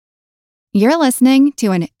You're listening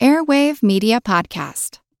to an Airwave Media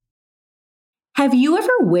Podcast. Have you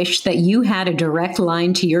ever wished that you had a direct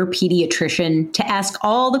line to your pediatrician to ask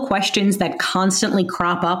all the questions that constantly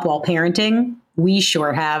crop up while parenting? We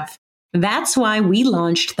sure have. That's why we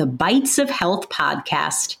launched the Bites of Health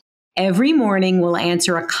podcast. Every morning, we'll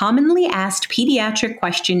answer a commonly asked pediatric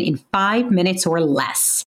question in 5 minutes or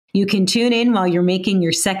less. You can tune in while you're making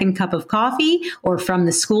your second cup of coffee or from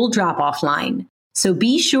the school drop-off line. So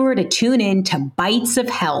be sure to tune in to Bites of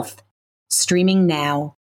Health, streaming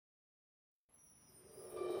now.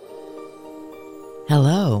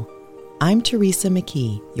 Hello, I'm Teresa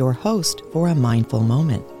McKee, your host for A Mindful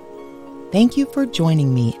Moment. Thank you for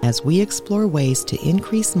joining me as we explore ways to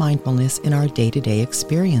increase mindfulness in our day-to-day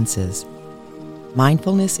experiences.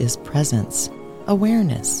 Mindfulness is presence,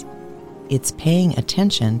 awareness. It's paying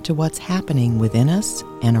attention to what's happening within us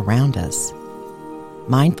and around us.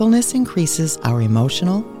 Mindfulness increases our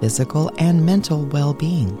emotional, physical, and mental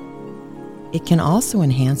well-being. It can also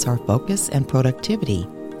enhance our focus and productivity,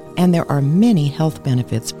 and there are many health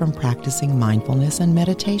benefits from practicing mindfulness and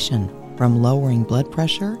meditation, from lowering blood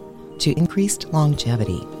pressure to increased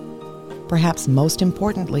longevity. Perhaps most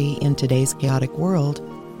importantly, in today's chaotic world,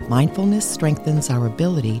 mindfulness strengthens our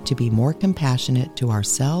ability to be more compassionate to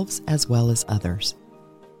ourselves as well as others.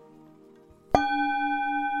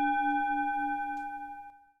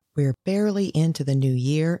 We're barely into the new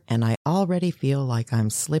year, and I already feel like I'm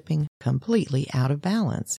slipping completely out of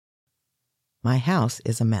balance. My house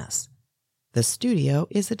is a mess. The studio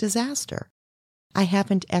is a disaster. I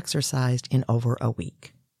haven't exercised in over a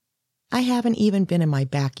week. I haven't even been in my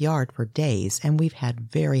backyard for days, and we've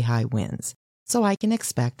had very high winds, so I can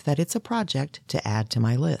expect that it's a project to add to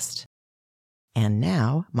my list. And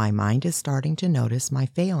now my mind is starting to notice my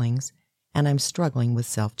failings, and I'm struggling with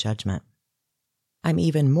self-judgment. I'm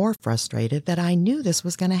even more frustrated that I knew this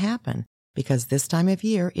was going to happen, because this time of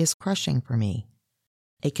year is crushing for me.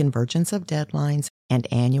 A convergence of deadlines and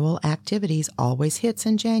annual activities always hits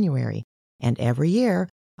in January, and every year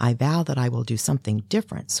I vow that I will do something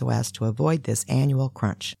different so as to avoid this annual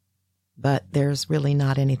crunch. But there's really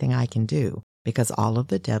not anything I can do, because all of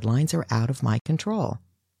the deadlines are out of my control.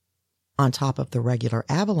 On top of the regular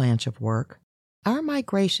avalanche of work, our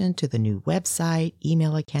migration to the new website,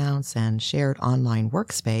 email accounts, and shared online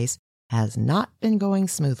workspace has not been going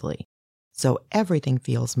smoothly, so everything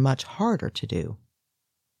feels much harder to do.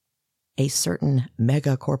 A certain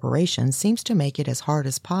mega corporation seems to make it as hard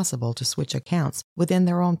as possible to switch accounts within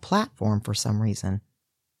their own platform for some reason.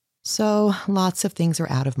 So lots of things are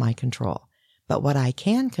out of my control, but what I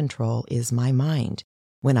can control is my mind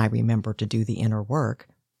when I remember to do the inner work.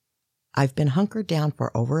 I've been hunkered down for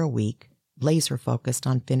over a week, laser focused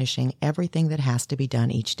on finishing everything that has to be done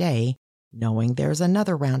each day, knowing there's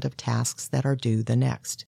another round of tasks that are due the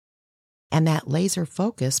next. And that laser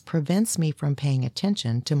focus prevents me from paying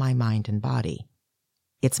attention to my mind and body.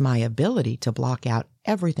 It's my ability to block out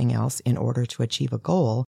everything else in order to achieve a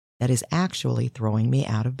goal that is actually throwing me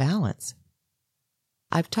out of balance.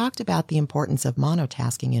 I've talked about the importance of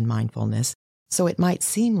monotasking in mindfulness, so it might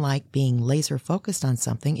seem like being laser focused on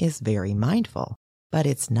something is very mindful, but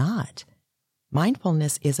it's not.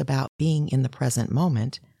 Mindfulness is about being in the present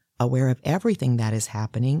moment, aware of everything that is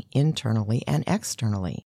happening internally and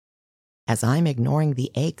externally. As I'm ignoring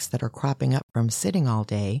the aches that are cropping up from sitting all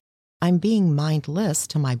day, I'm being mindless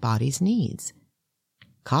to my body's needs.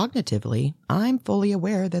 Cognitively, I'm fully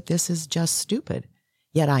aware that this is just stupid,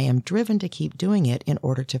 yet I am driven to keep doing it in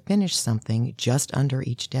order to finish something just under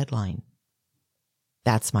each deadline.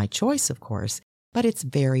 That's my choice, of course, but it's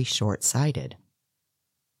very short-sighted.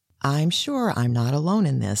 I'm sure I'm not alone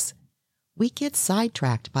in this. We get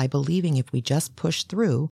sidetracked by believing if we just push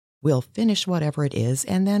through, we'll finish whatever it is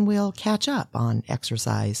and then we'll catch up on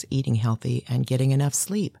exercise, eating healthy, and getting enough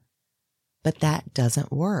sleep. But that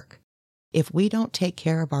doesn't work. If we don't take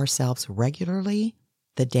care of ourselves regularly,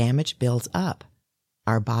 the damage builds up.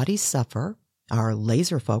 Our bodies suffer, our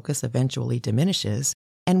laser focus eventually diminishes,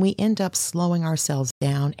 and we end up slowing ourselves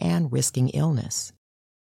down and risking illness.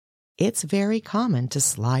 It's very common to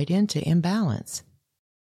slide into imbalance.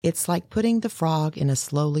 It's like putting the frog in a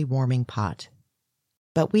slowly warming pot.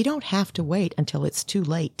 But we don't have to wait until it's too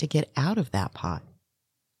late to get out of that pot.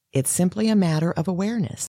 It's simply a matter of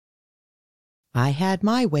awareness. I had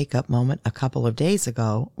my wake-up moment a couple of days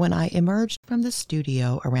ago when I emerged from the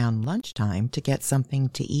studio around lunchtime to get something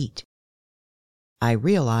to eat. I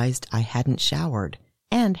realized I hadn't showered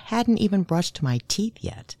and hadn't even brushed my teeth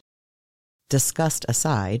yet. Disgust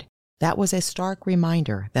aside, that was a stark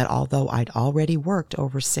reminder that although I'd already worked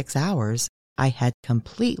over 6 hours, I had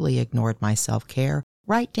completely ignored my self-care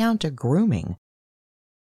right down to grooming.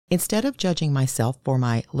 Instead of judging myself for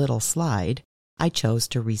my little slide, I chose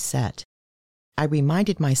to reset. I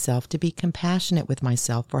reminded myself to be compassionate with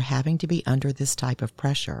myself for having to be under this type of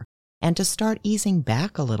pressure and to start easing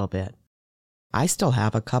back a little bit. I still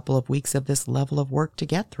have a couple of weeks of this level of work to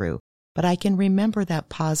get through, but I can remember that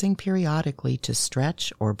pausing periodically to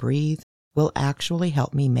stretch or breathe will actually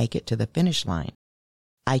help me make it to the finish line.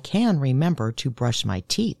 I can remember to brush my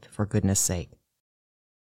teeth, for goodness sake.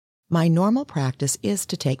 My normal practice is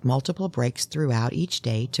to take multiple breaks throughout each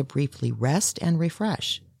day to briefly rest and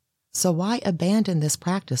refresh. So why abandon this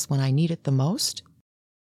practice when I need it the most?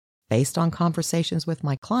 Based on conversations with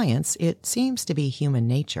my clients, it seems to be human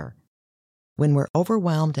nature. When we're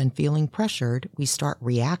overwhelmed and feeling pressured, we start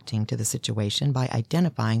reacting to the situation by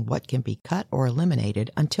identifying what can be cut or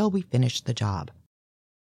eliminated until we finish the job.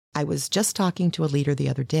 I was just talking to a leader the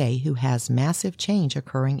other day who has massive change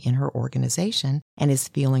occurring in her organization and is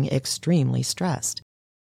feeling extremely stressed.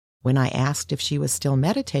 When I asked if she was still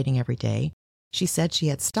meditating every day, she said she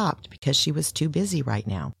had stopped because she was too busy right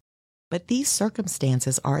now. But these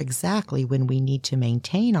circumstances are exactly when we need to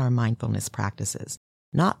maintain our mindfulness practices,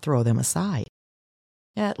 not throw them aside.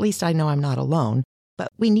 At least I know I'm not alone,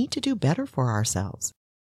 but we need to do better for ourselves.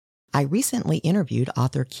 I recently interviewed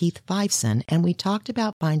author Keith Fiveson, and we talked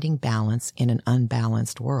about finding balance in an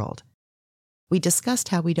unbalanced world. We discussed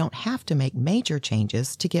how we don't have to make major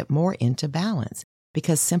changes to get more into balance,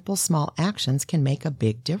 because simple small actions can make a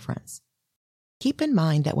big difference. Keep in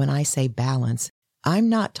mind that when I say balance, I'm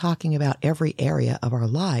not talking about every area of our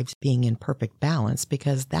lives being in perfect balance,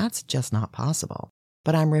 because that's just not possible.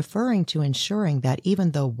 But I'm referring to ensuring that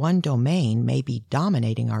even though one domain may be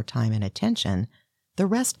dominating our time and attention, the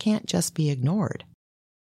rest can't just be ignored.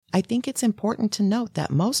 I think it's important to note that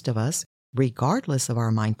most of us, regardless of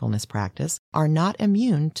our mindfulness practice, are not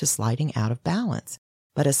immune to sliding out of balance.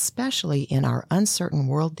 But especially in our uncertain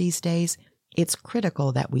world these days, it's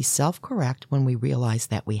critical that we self-correct when we realize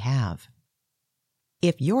that we have.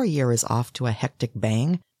 If your year is off to a hectic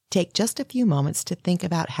bang, take just a few moments to think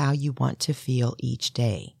about how you want to feel each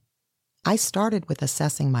day. I started with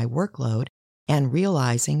assessing my workload and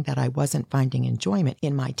realizing that I wasn't finding enjoyment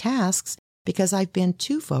in my tasks because I've been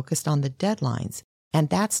too focused on the deadlines, and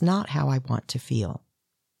that's not how I want to feel.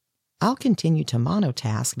 I'll continue to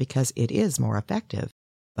monotask because it is more effective,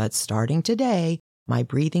 but starting today, my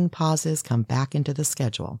breathing pauses come back into the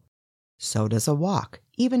schedule. So does a walk,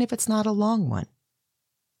 even if it's not a long one.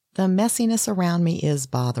 The messiness around me is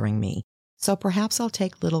bothering me, so perhaps I'll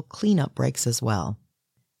take little cleanup breaks as well.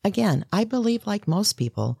 Again, I believe, like most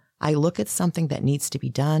people, I look at something that needs to be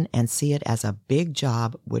done and see it as a big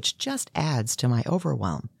job, which just adds to my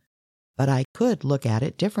overwhelm. But I could look at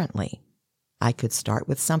it differently. I could start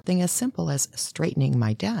with something as simple as straightening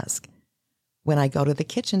my desk. When I go to the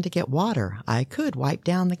kitchen to get water, I could wipe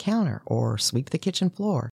down the counter or sweep the kitchen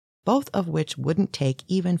floor, both of which wouldn't take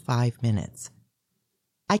even 5 minutes.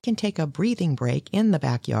 I can take a breathing break in the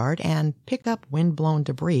backyard and pick up wind-blown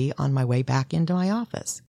debris on my way back into my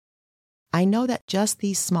office. I know that just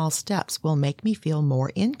these small steps will make me feel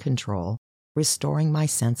more in control, restoring my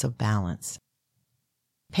sense of balance.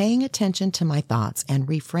 Paying attention to my thoughts and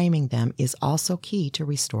reframing them is also key to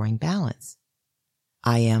restoring balance.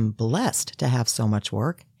 I am blessed to have so much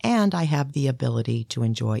work, and I have the ability to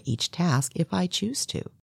enjoy each task if I choose to.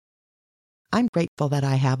 I'm grateful that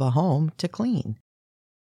I have a home to clean.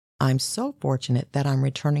 I'm so fortunate that I'm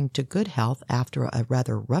returning to good health after a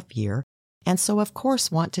rather rough year, and so of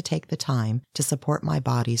course want to take the time to support my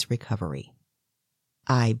body's recovery.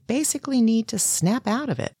 I basically need to snap out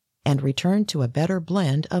of it and return to a better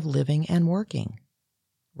blend of living and working.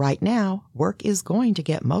 Right now, work is going to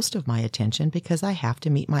get most of my attention because I have to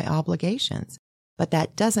meet my obligations, but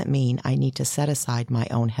that doesn't mean I need to set aside my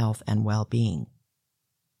own health and well-being.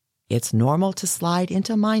 It's normal to slide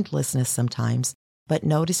into mindlessness sometimes, but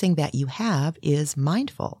noticing that you have is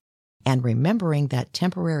mindful, and remembering that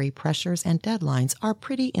temporary pressures and deadlines are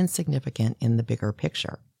pretty insignificant in the bigger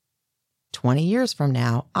picture. 20 years from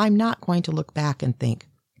now, I'm not going to look back and think,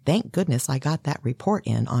 thank goodness I got that report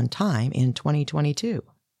in on time in 2022.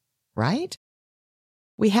 Right?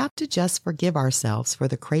 We have to just forgive ourselves for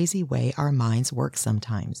the crazy way our minds work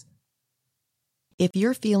sometimes. If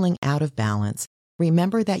you're feeling out of balance,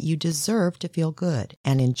 remember that you deserve to feel good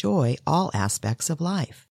and enjoy all aspects of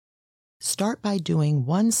life. Start by doing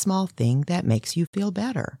one small thing that makes you feel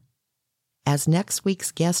better. As next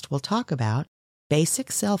week's guest will talk about,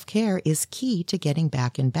 basic self-care is key to getting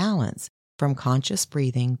back in balance, from conscious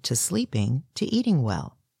breathing to sleeping to eating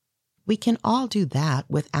well. We can all do that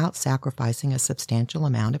without sacrificing a substantial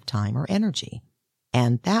amount of time or energy,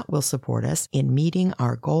 and that will support us in meeting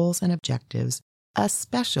our goals and objectives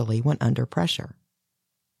especially when under pressure.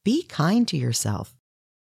 Be kind to yourself.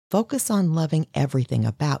 Focus on loving everything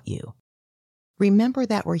about you. Remember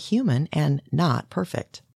that we're human and not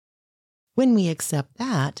perfect. When we accept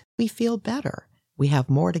that, we feel better, we have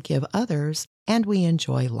more to give others, and we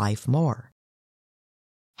enjoy life more.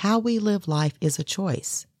 How we live life is a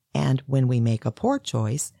choice, and when we make a poor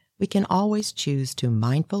choice, we can always choose to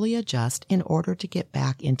mindfully adjust in order to get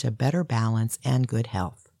back into better balance and good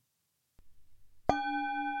health.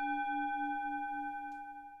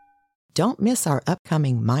 Don't miss our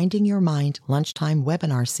upcoming Minding Your Mind lunchtime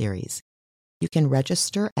webinar series. You can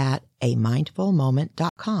register at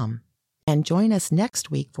amindfulmoment.com and join us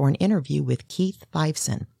next week for an interview with Keith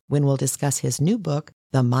Fiveson when we'll discuss his new book,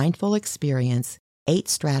 The Mindful Experience: 8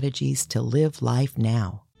 Strategies to Live Life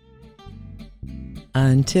Now.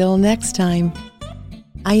 Until next time,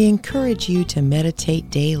 I encourage you to meditate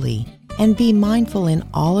daily and be mindful in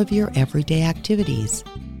all of your everyday activities.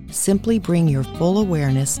 Simply bring your full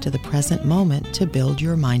awareness to the present moment to build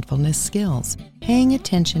your mindfulness skills, paying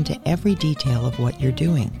attention to every detail of what you're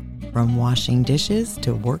doing, from washing dishes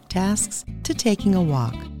to work tasks to taking a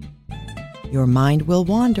walk. Your mind will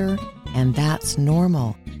wander, and that's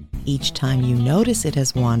normal. Each time you notice it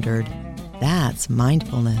has wandered, that's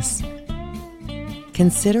mindfulness.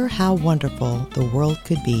 Consider how wonderful the world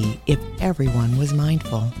could be if everyone was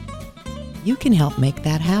mindful. You can help make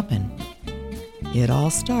that happen. It all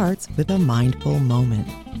starts with a mindful moment.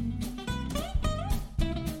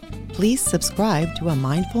 Please subscribe to A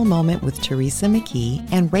Mindful Moment with Teresa McKee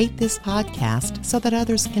and rate this podcast so that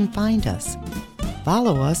others can find us.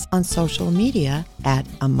 Follow us on social media at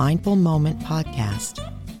A Mindful Moment Podcast.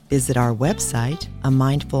 Visit our website,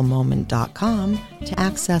 amindfulmoment.com, to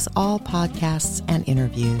access all podcasts and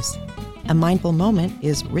interviews. A Mindful Moment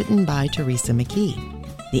is written by Teresa McKee.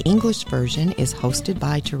 The English version is hosted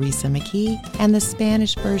by Teresa McKee, and the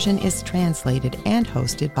Spanish version is translated and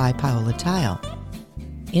hosted by Paola Tile.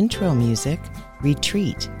 Intro music,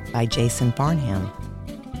 Retreat by Jason Farnham.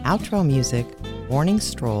 Outro music, Morning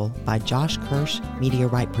Stroll by Josh Kirsch, Media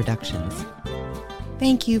Right Productions.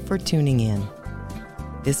 Thank you for tuning in.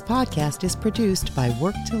 This podcast is produced by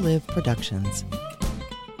Work to Live Productions.